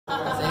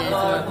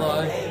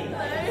vlog.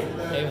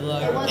 Hey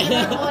vlog. It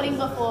wasn't recording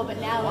before, but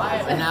now it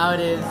is. But now it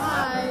is.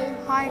 Hi.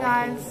 Hi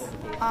guys.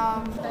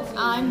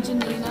 I'm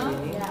Janina.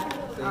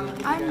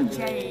 I'm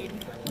Jade.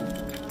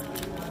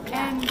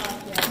 And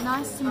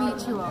nice to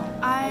meet you all.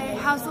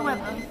 How's the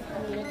weather?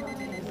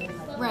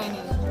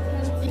 Raining.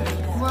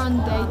 We're on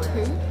day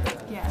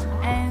 2. Yeah.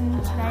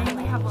 And today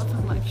we have lots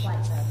of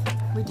lectures.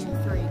 We do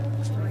 3.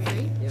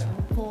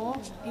 4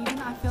 even.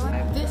 I feel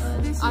like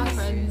this Our is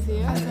friends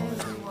here. I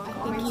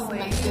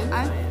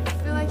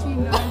feel like you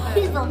know that.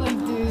 You probably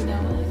do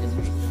know.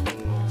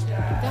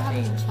 They're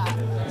having a chat.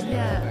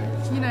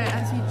 Yeah. You know,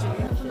 as you do.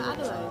 From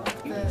Adelaide,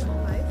 the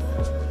place.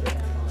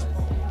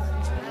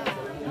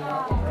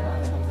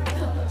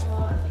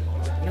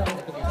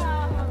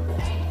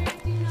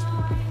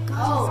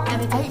 Oh,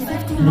 and it's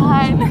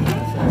 8:59. We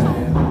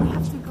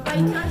have to go. Wait,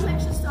 can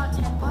lecture start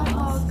 10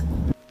 o'clock?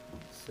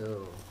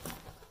 So,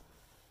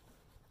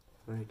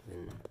 right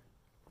then.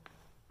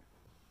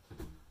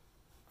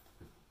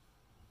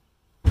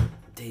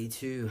 Day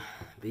 2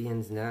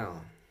 begins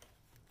now.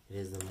 It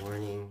is the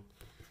morning.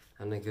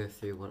 I'm gonna go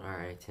through what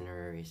our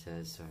itinerary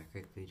says, so I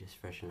quickly just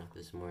freshen up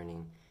this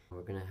morning.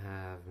 We're gonna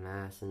have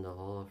Mass in the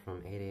hall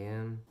from 8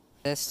 a.m.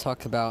 Let's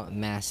talk about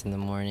Mass in the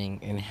morning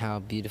and how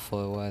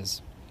beautiful it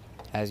was.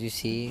 As you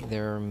see,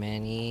 there are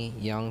many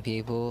young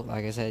people,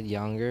 like I said,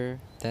 younger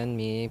than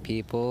me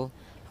people,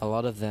 a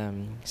lot of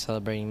them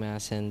celebrating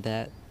Mass, and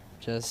that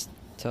just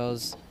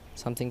tells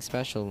something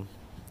special,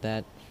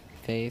 that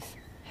faith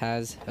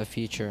has a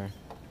future.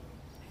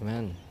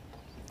 Amen.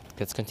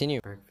 Let's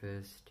continue.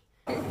 Breakfast.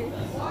 Hey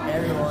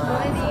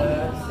everyone,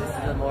 this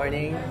is the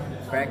morning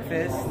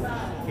breakfast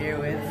here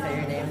with, say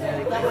your names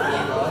really quickly.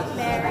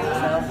 Mary.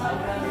 Myself,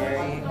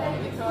 Mary.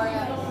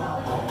 Victoria.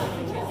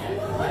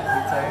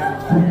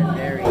 And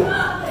Mary.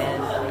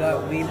 And we got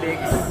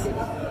Weebix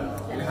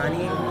and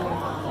honey.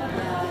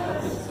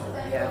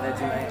 We have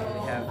Vegemite, we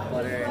have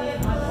butter,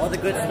 all the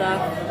good stuff.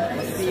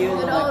 We'll see you in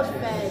the Good old lecture.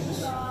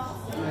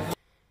 veg.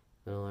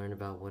 Gonna learn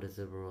about what is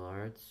liberal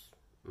arts.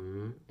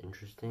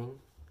 Interesting.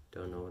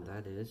 Don't know what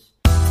that is.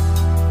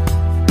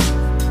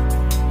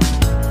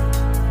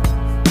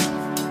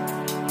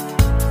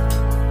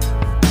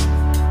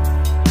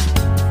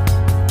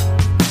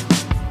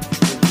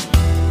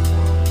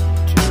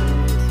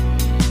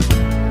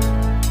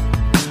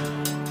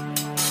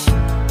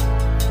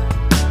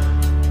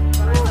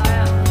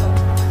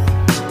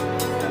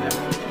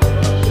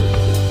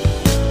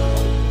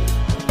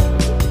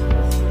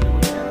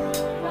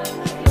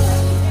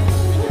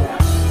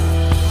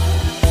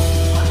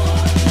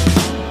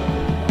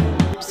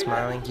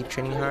 Smiling, keep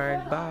training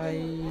hard.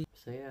 Bye.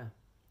 So yeah,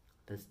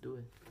 let's do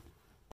it.